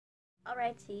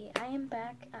Alrighty, I am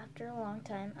back after a long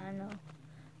time. I know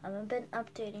I haven't been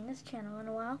updating this channel in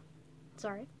a while.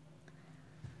 Sorry.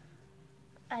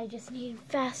 I just need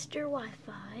faster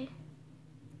Wi-Fi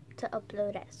to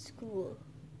upload at school.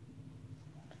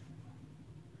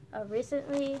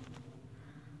 Recently,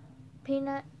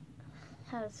 Peanut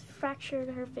has fractured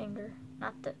her finger.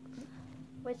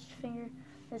 Which finger?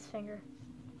 This finger.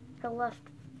 Her left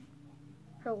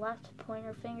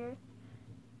pointer finger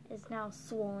is now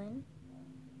swollen.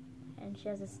 And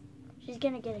she's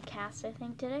gonna get a cast, I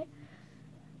think, today.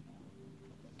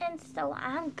 And so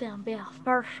I'm gonna be the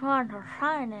first one to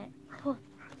sign it. Oh,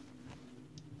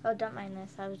 don't mind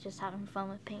this. I was just having fun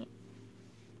with paint.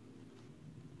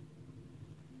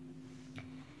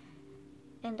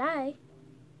 And I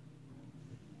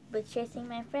was chasing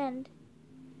my friend,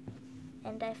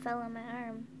 and I fell on my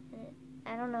arm. And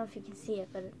I don't know if you can see it,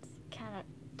 but it's kind of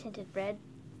tinted red.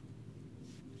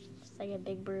 Just like a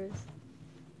big bruise.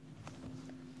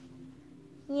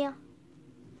 Yeah.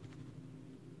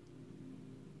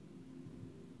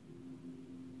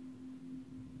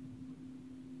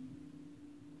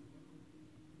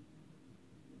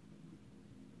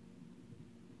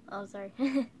 Oh, sorry.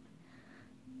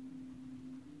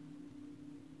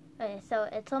 Okay, so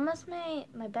it's almost my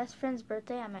best friend's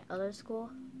birthday at my other school.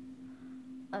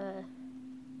 Her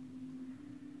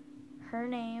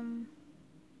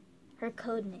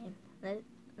code name. Let's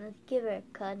give her a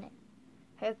code name.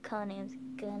 Her code name's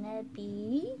gonna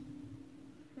be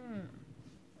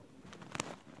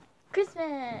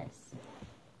Christmas.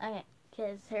 Okay,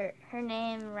 because her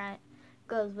name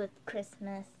goes with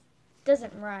Christmas.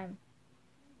 Doesn't rhyme.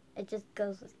 It just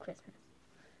goes with Christmas.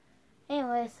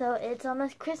 Anyway, so it's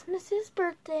almost Christmas's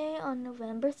birthday on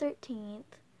November 13th.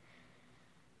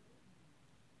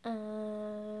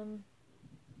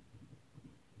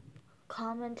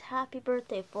 Comment happy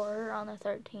birthday for her on the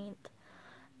 13th.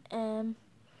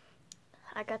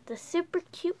 I got this super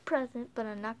cute present, but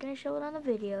I'm not going to show it on the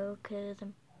video because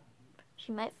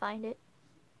she might find it.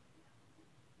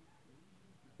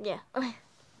 Yeah. I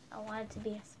want it to be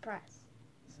a surprise.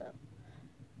 So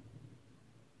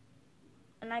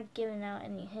I'm not giving out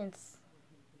any hints.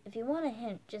 If you want a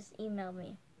hint, just email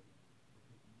me.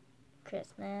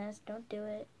 Christmas, don't do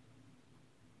it.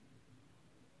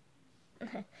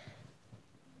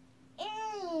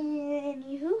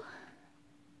 Anywho.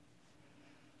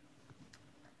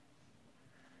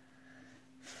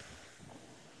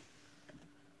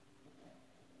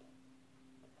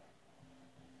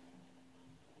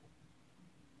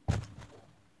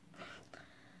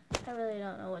 I really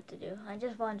don't know what to do. I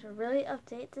just wanted to really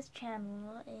update this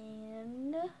channel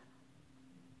and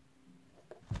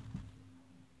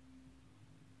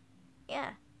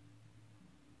yeah.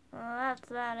 Well, that's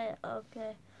about it.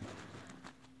 Okay.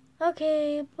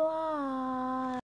 Okay, bye.